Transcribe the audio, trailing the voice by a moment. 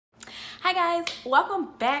Hi guys, welcome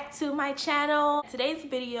back to my channel. Today's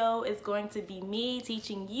video is going to be me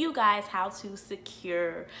teaching you guys how to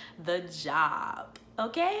secure the job,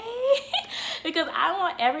 okay? Because I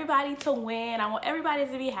want everybody to win. I want everybody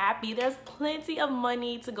to be happy. There's plenty of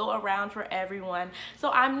money to go around for everyone. So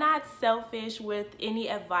I'm not selfish with any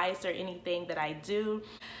advice or anything that I do.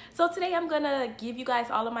 So today I'm gonna give you guys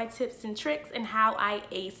all of my tips and tricks and how I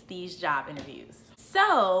ace these job interviews.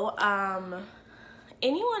 So,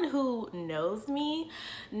 anyone who knows me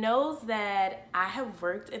knows that I have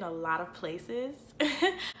worked in a lot of places,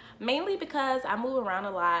 mainly because I move around a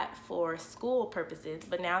lot for school purposes.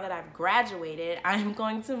 But now that I've graduated, I'm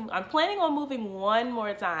planning on moving one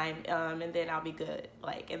more time, and then I'll be good.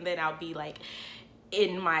 And then I'll be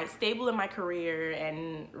stable in my career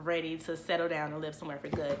and ready to settle down and live somewhere for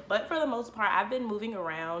good. But for the most part, I've been moving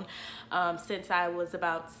around since I was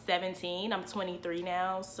about 17. I'm 23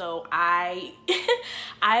 now, so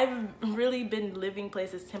I've really been living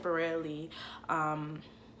places temporarily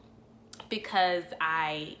because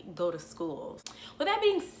I go to school. With that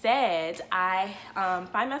being said, I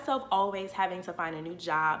find myself always having to find a new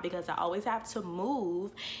job because I always have to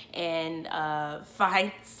move and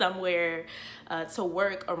find somewhere to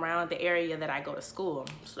work around the area that I go to school.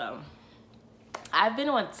 So I've been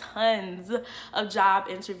on tons of job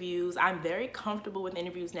interviews. I'm very comfortable with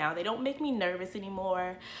interviews now. They don't make me nervous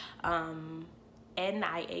anymore. And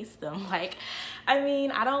I ace them. I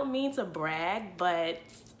don't mean to brag, but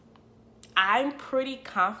I'm pretty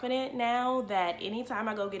confident now that anytime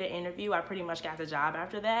I go get an interview, I pretty much got the job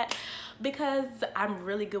after that because I'm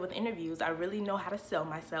really good with interviews. I really know how to sell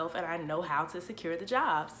myself and I know how to secure the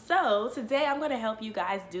job. So today I'm gonna help you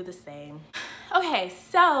guys do the same. Okay,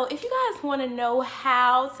 so if you guys wanna know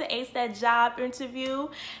how to ace that job interview,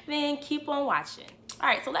 then keep on watching. All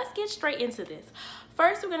right, so let's get straight into this.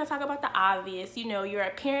 First, we're going to talk about the obvious. You know, your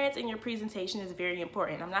appearance and your presentation is very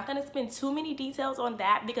important. I'm not going to spend too many details on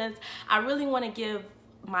that because I really want to give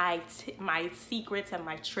my secrets and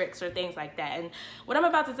my tricks or things like that. And what I'm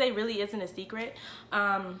about to say really isn't a secret.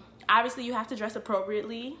 Obviously, you have to dress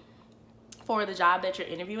appropriately for the job that you're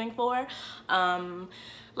interviewing for.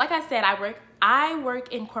 Like I said, I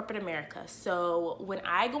work in corporate America. So when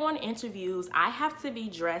I go on interviews, I have to be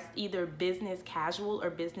dressed either business casual or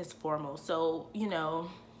business formal. So, you know,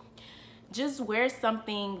 just wear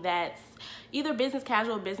something that's either business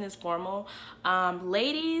casual or business formal.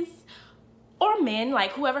 Ladies or men,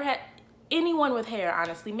 anyone with hair,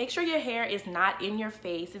 honestly, make sure your hair is not in your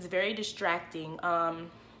face. It's very distracting.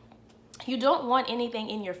 You don't want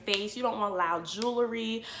anything in your face. You don't want loud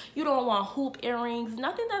jewelry. You don't want hoop earrings.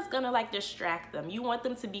 Nothing that's gonna distract them. You want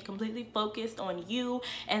them to be completely focused on you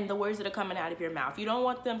and the words that are coming out of your mouth. You don't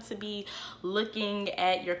want them to be looking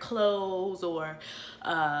at your clothes or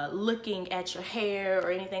looking at your hair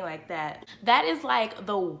or anything like that. That is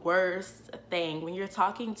the worst thing when you're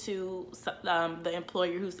talking to the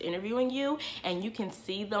employer who's interviewing you and you can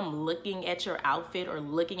see them looking at your outfit or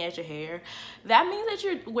looking at your hair. That means that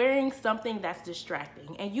you're wearing something that's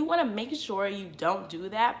distracting, and you want to make sure you don't do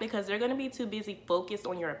that because they're going to be too busy focused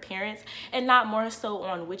on your appearance and not more so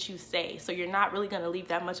on what you say. So you're not really going to leave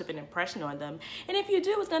that much of an impression on them, and if you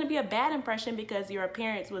do, it's going to be a bad impression because your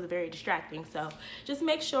appearance was very distracting. So just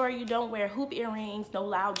make sure you don't wear hoop earrings, no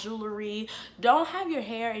loud jewelry, don't have your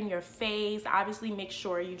hair in your face. Obviously make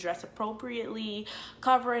sure you dress appropriately,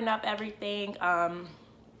 covering up everything.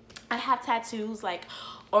 I have tattoos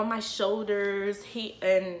on my shoulders,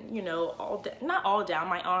 and you know, not all down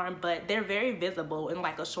my arm, but they're very visible in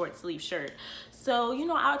a short sleeve shirt. So, you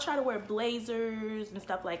know, I'll try to wear blazers and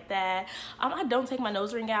stuff like that. I don't take my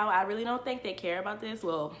nose ring out. I really don't think they care about this.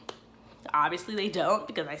 Well, obviously they don't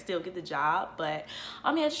because I still get the job, but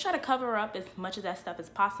I just try to cover up as much of that stuff as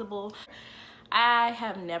possible. I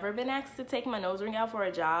have never been asked to take my nose ring out for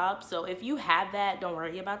a job, so if you have that, don't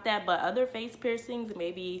worry about that. But other face piercings,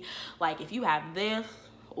 maybe if you have this,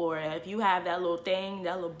 or if you have that little thing,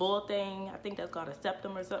 that little bull thing, I think that's called a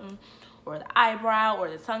septum or something, or the eyebrow or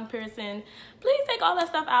the tongue piercing, please take all that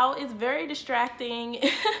stuff out. It's very distracting.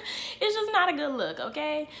 It's just not a good look,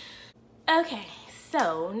 okay? Okay,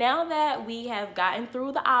 so now that we have gotten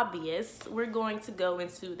through the obvious, we're going to go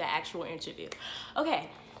into the actual interview. Okay.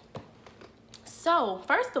 So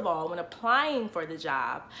first of all, when applying for the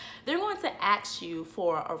job, they're going to ask you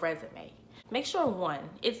for a resume. Make sure, one,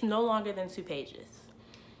 it's no longer than 2 pages.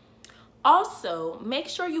 Also, make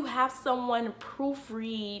sure you have someone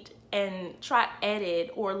proofread and try edit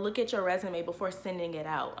or look at your resume before sending it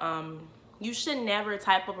out. You should never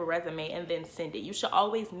type up a resume and then send it. You should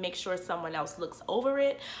always make sure someone else looks over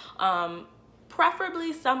it.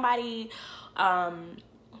 Preferably somebody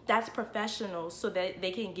that's professional so that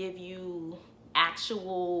they can give you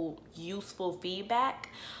actual useful feedback.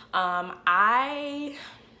 I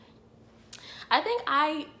think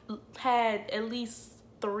I had at least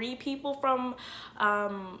 3 people from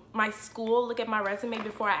my school look at my resume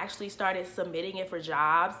before I actually started submitting it for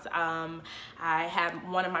jobs. I had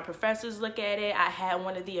one of my professors look at it. I had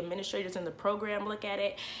one of the administrators in the program look at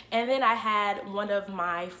it. And then I had one of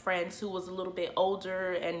my friends who was a little bit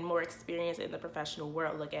older and more experienced in the professional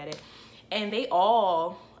world look at it. And they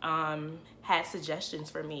all had suggestions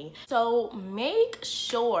for me. So make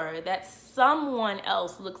sure that someone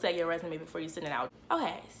else looks at your resume before you send it out.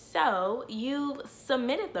 Okay, so you've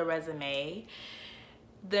submitted the resume.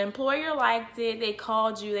 The employer liked it, they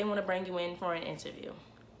called you, they want to bring you in for an interview.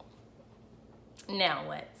 Now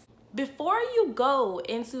what? Before you go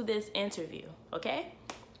into this interview, okay,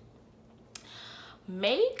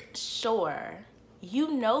 make sure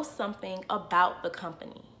you know something about the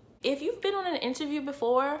company. If you've been on an interview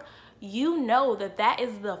before, you know that that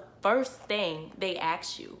is the first thing they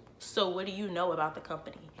ask you. So what do you know about the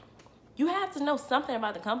company? You have to know something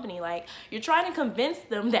about the company. Like, you're trying to convince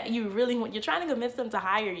them that you really want, you're trying to convince them to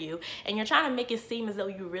hire you, and you're trying to make it seem as though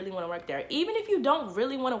you really want to work there. Even if you don't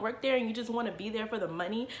really want to work there and you just want to be there for the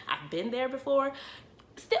money, I've been there before,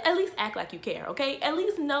 still at least act like you care, okay? At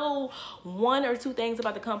least know 1 or 2 things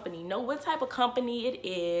about the company. Know what type of company it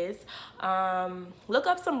is. Look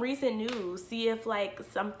up some recent news. See if like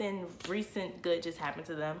something recent good just happened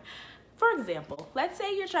to them. For example, let's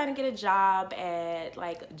say you're trying to get a job at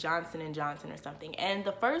like Johnson & Johnson or something, and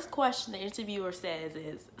the first question the interviewer says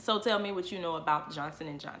is, so tell me what you know about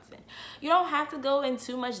Johnson & Johnson. You don't have to go in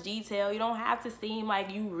too much detail. You don't have to seem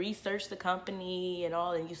like you researched the company and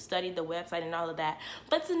all, and you studied the website and all of that.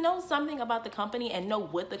 But to know something about the company and know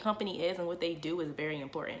what the company is and what they do is very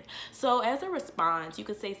important. So as a response, you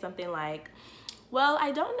could say something like, well,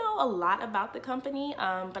 I don't know a lot about the company,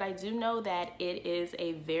 but I do know that it is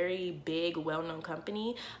a very big, well-known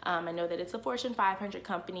company. I know that it's a Fortune 500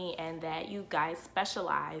 company and that you guys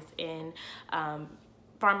specialize in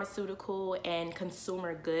pharmaceutical and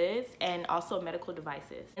consumer goods and also medical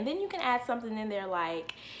devices. And then you can add something in there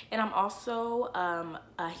like, and I'm also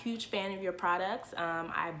a huge fan of your products.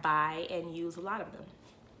 I buy and use a lot of them.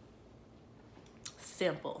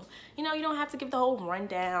 Simple. You know, you don't have to give the whole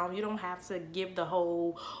rundown. You don't have to give the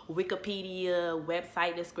whole Wikipedia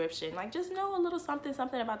website description. Like, just know a little something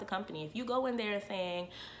about the company. If you go in there saying,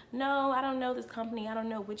 no, I don't know this company, I don't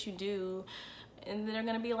know what you do, and they're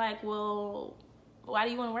gonna be like, well, why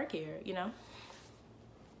do you want to work here, you know?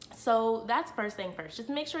 So that's first thing first. Just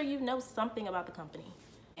make sure you know something about the company.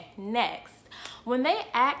 Next, when they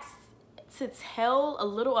ask to tell a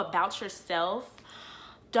little about yourself,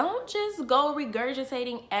 don't just go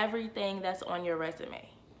regurgitating everything that's on your resume,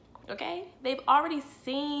 okay? They've already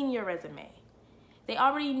seen your resume. They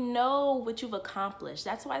already know what you've accomplished.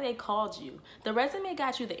 That's why they called you. The resume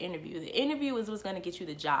got you the interview. The interview is what's gonna get you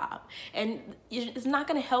the job. And it's not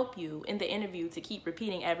gonna help you in the interview to keep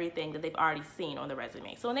repeating everything that they've already seen on the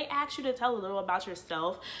resume. So when they ask you to tell a little about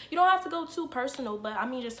yourself, you don't have to go too personal, but I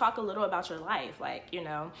mean, just talk a little about your life. Like, you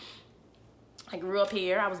know, I grew up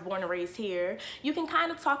here, I was born and raised here. You can kind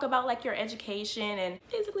of talk about like your education and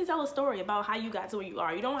basically tell a story about how you got to where you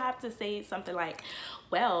are. You don't have to say something like,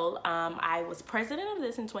 well, I was president of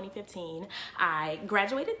this in 2015. I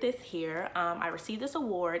graduated this here. I received this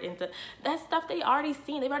award. And that stuff they've already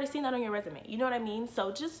seen that on your resume. You know what I mean? So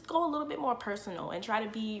just go a little bit more personal and try to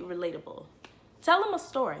be relatable. Tell them a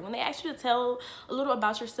story. When they ask you to tell a little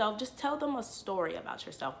about yourself, just tell them a story about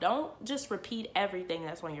yourself. Don't just repeat everything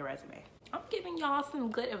that's on your resume. I'm giving y'all some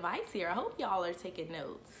good advice here. I hope y'all are taking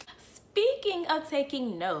notes. Speaking of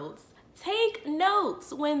taking notes, take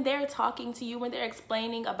notes when they're talking to you, when they're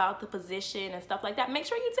explaining about the position and stuff like that. Make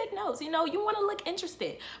sure you take notes. You know, you want to look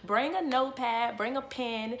interested. Bring a notepad, bring a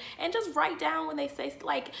pen, and just write down when they say,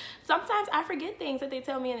 like, sometimes I forget things that they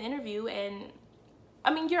tell me in the interview, and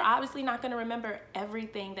I mean, you're obviously not going to remember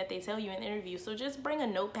everything that they tell you in the interview. So just bring a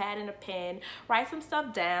notepad and a pen, write some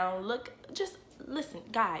stuff down, listen,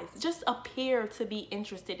 guys, just appear to be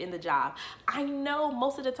interested in the job. I know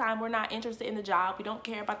most of the time we're not interested in the job. We don't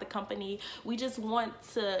care about the company. We're just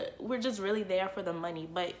really there for the money,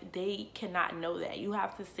 but they cannot know that. You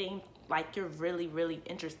have to seem like you're really, really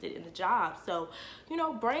interested in the job. So, you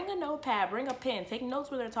know, bring a notepad, bring a pen, take notes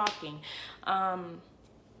when they're talking.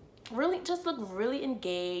 really just look really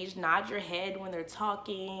engaged, nod your head when they're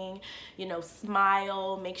talking, you know,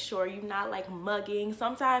 smile, make sure you're not like mugging.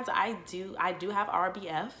 Sometimes I do have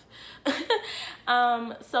RBF.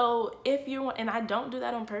 So if you want, and I don't do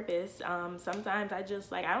that on purpose, sometimes I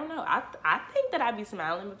just like, I don't know, I think that I be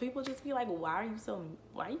smiling, but people just be like, why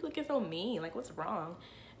are you looking so mean, like what's wrong?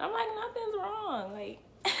 And I'm like, nothing's wrong, like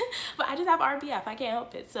but I just have RBF, I can't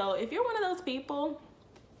help it. So if you're one of those people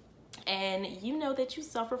and you know that you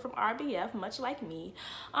suffer from RBF, much like me,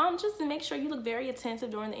 just to make sure you look very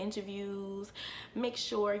attentive during the interviews, make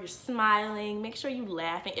sure you're smiling, make sure you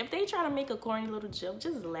laughing. If they try to make a corny little joke,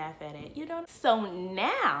 just laugh at it, you know? So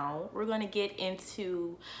now we're gonna get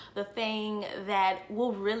into the thing that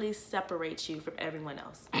will really separate you from everyone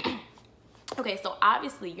else. Okay, so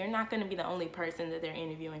obviously you're not gonna be the only person that they're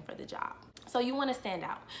interviewing for the job. So you wanna stand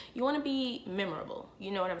out. You wanna be memorable,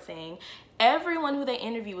 you know what I'm saying? Everyone who they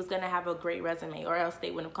interview is gonna have a great resume, or else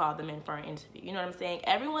they wouldn't have called them in for an interview, you know what I'm saying?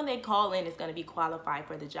 Everyone they call in is gonna be qualified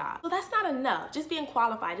for the job. So that's not enough, just being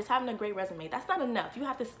qualified, just having a great resume, that's not enough. You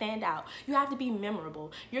have to stand out, you have to be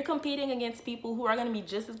memorable. You're competing against people who are gonna be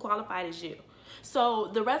just as qualified as you. So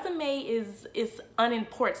the resume is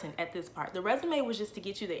unimportant at this part. The resume was just to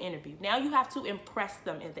get you the interview. Now you have to impress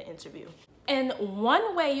them in the interview. And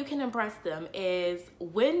one way you can impress them is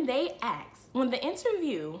when they ask, when the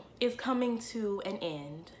interview is coming to an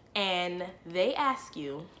end and they ask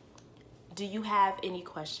you, do you have any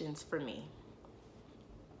questions for me?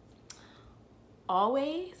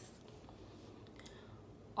 Always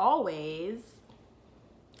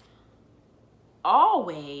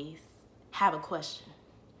have a question,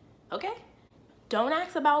 okay? Don't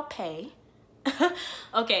ask about pay.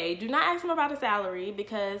 Okay, do not ask them about a salary,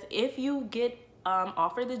 because if you get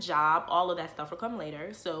offered the job, all of that stuff will come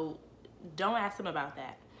later, so don't ask them about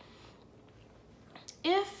that.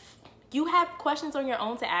 If you have questions on your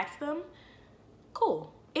own to ask them,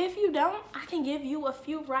 cool. If you don't, I can give you a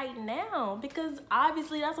few right now, because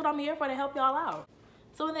obviously that's what I'm here for, to help y'all out.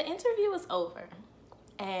 So when the interview is over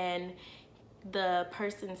and the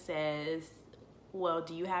person says, well,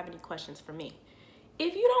 do you have any questions for me?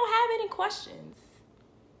 If you don't have any questions,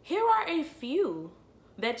 here are a few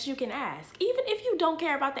that you can ask, even if you don't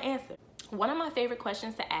care about the answer. One of my favorite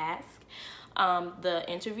questions to ask the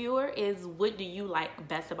interviewer is, what do you like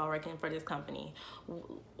best about working for this company?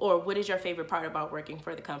 Or what is your favorite part about working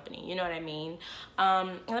for the company? You know what I mean?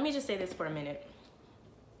 Let me just say this for a minute.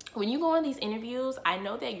 When you go on these interviews, I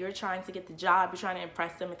know that you're trying to get the job, you're trying to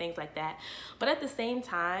impress them and things like that. But at the same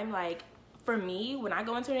time, like for me, when I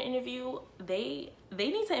go into an interview, they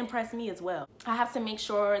need to impress me as well. I have to make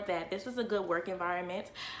sure that this is a good work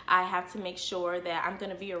environment. I have to make sure that I'm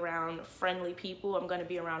gonna be around friendly people. I'm gonna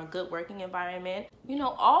be around a good working environment. You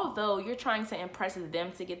know, although you're trying to impress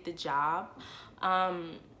them to get the job,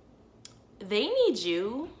 they need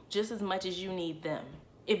you just as much as you need them.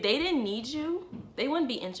 If they didn't need you, they wouldn't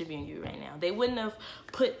be interviewing you right now. They wouldn't have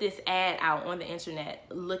put this ad out on the internet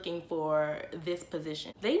looking for this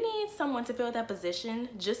position. They need someone to fill that position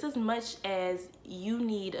just as much as you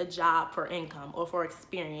need a job for income or for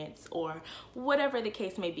experience or whatever the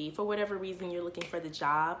case may be. For whatever reason you're looking for the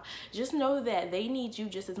job, just know that they need you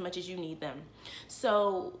just as much as you need them.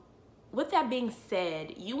 So with that being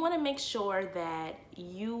said, you want to make sure that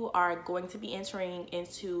you are going to be entering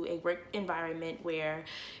into a work environment where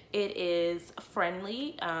it is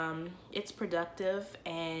friendly, it's productive,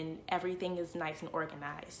 and everything is nice and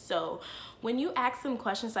organized. So when you ask them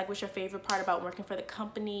questions like, what's your favorite part about working for the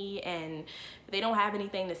company, and they don't have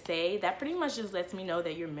anything to say, that pretty much just lets me know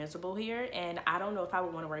that you're miserable here, and I don't know if I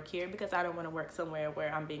would want to work here, because I don't want to work somewhere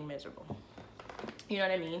where I'm being miserable. You know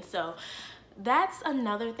what I mean? So that's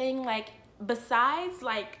another thing. Like, besides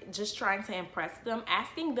like just trying to impress them,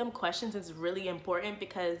 asking them questions is really important,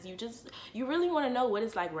 because you really want to know what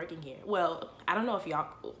it's like working here. Well, I don't know if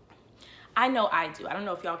y'all, I know I do. I don't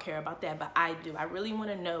know if y'all care about that, but I do. I really want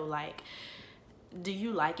to know, like, do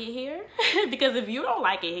you like it here? Because if you don't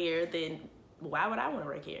like it here, then why would I want to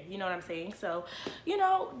work here? You know what I'm saying? So, you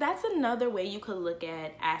know, that's another way you could look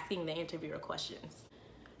at asking the interviewer questions.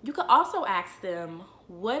 You could also ask them,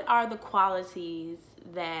 what are the qualities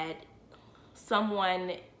that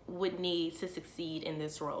someone would need to succeed in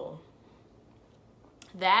this role?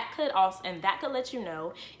 That could let you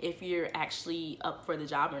know if you're actually up for the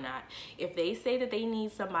job or not. If they say that they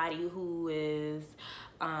need somebody who is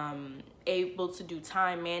able to do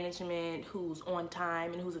time management, who's on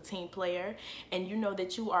time, and who's a team player, and you know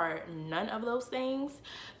that you are none of those things,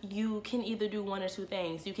 you can either do one or two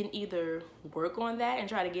things. You can either work on that and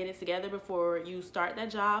try to get it together before you start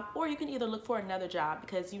that job, or you can either look for another job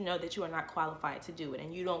because you know that you are not qualified to do it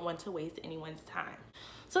and you don't want to waste anyone's time.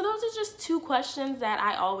 So those are just two questions that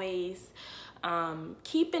I always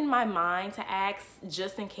keep in my mind to ask,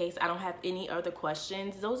 just in case I don't have any other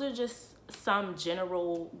questions. Those are just some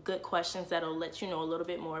general good questions that'll let you know a little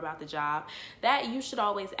bit more about the job that you should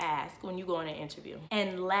always ask when you go on an interview.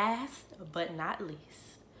 And last but not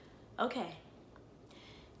least, okay,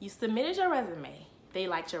 you submitted your resume. They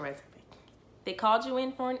liked your resume. They called you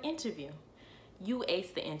in for an interview. You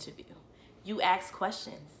aced the interview. You asked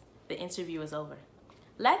questions. The interview is over.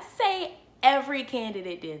 Let's say every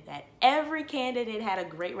candidate did that. Every candidate had a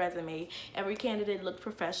great resume. Every candidate looked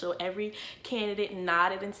professional. Every candidate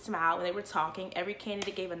nodded and smiled when they were talking. Every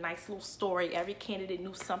candidate gave a nice little story. Every candidate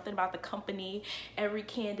knew something about the company. Every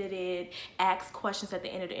candidate asked questions at the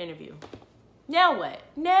end of the interview. Now what?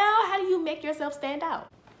 Now how do you make yourself stand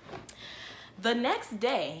out? The next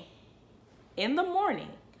day, in the morning,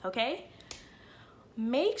 okay,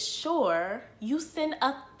 make sure you send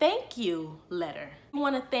a thank you letter. You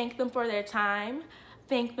want to thank them for their time,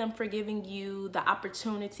 thank them for giving you the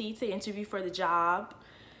opportunity to interview for the job.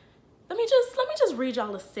 Let me just read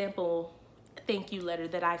y'all a sample thank you letter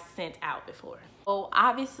that I've sent out before. So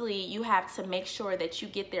obviously you have to make sure that you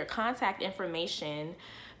get their contact information.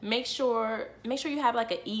 Make sure you have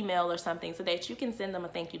like an email or something so that you can send them a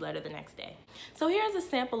thank you letter the next day. So here's a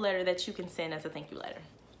sample letter that you can send as a thank you letter.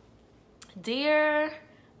 Dear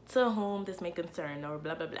to whom this may concern, or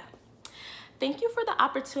blah, blah, blah. Thank you for the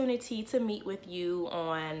opportunity to meet with you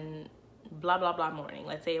on blah, blah, blah morning.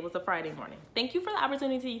 Let's say it was a Friday morning. Thank you for the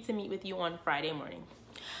opportunity to meet with you on Friday morning.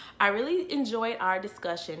 I really enjoyed our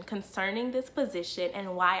discussion concerning this position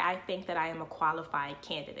and why I think that I am a qualified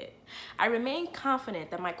candidate. I remain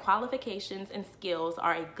confident that my qualifications and skills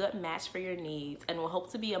are a good match for your needs and will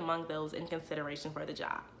hope to be among those in consideration for the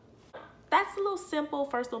job. That's a little simple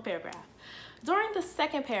first little paragraph. During the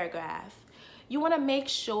second paragraph, you want to make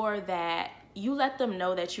sure that you let them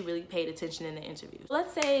know that you really paid attention in the interview.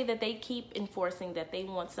 Let's say that they keep enforcing that they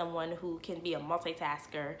want someone who can be a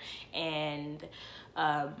multitasker and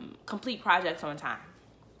complete projects on time.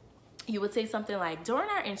 You would say something like, during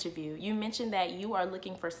our interview, you mentioned that you are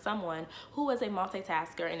looking for someone who is a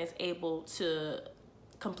multitasker and is able to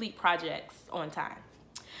complete projects on time.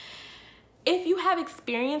 If you have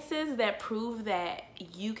experiences that prove that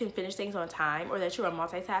you can finish things on time or that you're a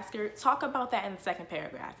multitasker, talk about that in the second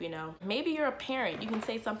paragraph, you know. Maybe you're a parent. You can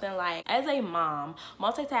say something like, as a mom,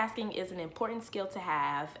 multitasking is an important skill to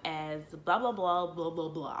have as blah, blah, blah, blah, blah,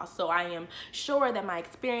 blah. So I am sure that my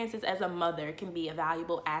experiences as a mother can be a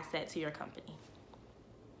valuable asset to your company.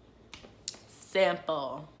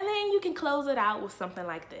 Simple. And then you can close it out with something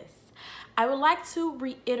like this. I would like to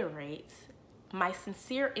reiterate my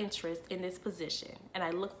sincere interest in this position, and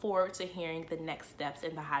I look forward to hearing the next steps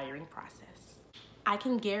in the hiring process. I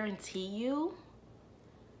can guarantee you,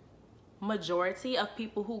 majority of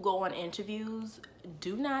people who go on interviews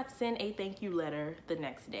do not send a thank you letter the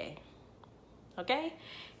next day, okay?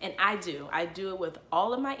 And I do it with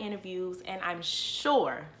all of my interviews, and I'm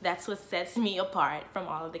sure that's what sets me apart from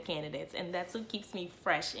all of the candidates, and that's what keeps me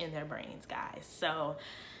fresh in their brains, guys. So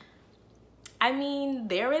I mean,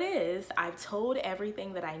 there it is. I've told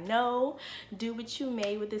everything that I know. Do what you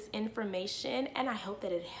may with this information, and I hope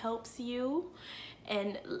that it helps you.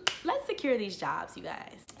 And let's secure these jobs, you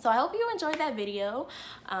guys. So I hope you enjoyed that video.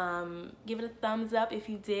 Give it a thumbs up if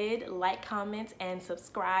you did. Like, comment, and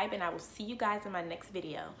subscribe, and I will see you guys in my next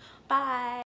video. Bye.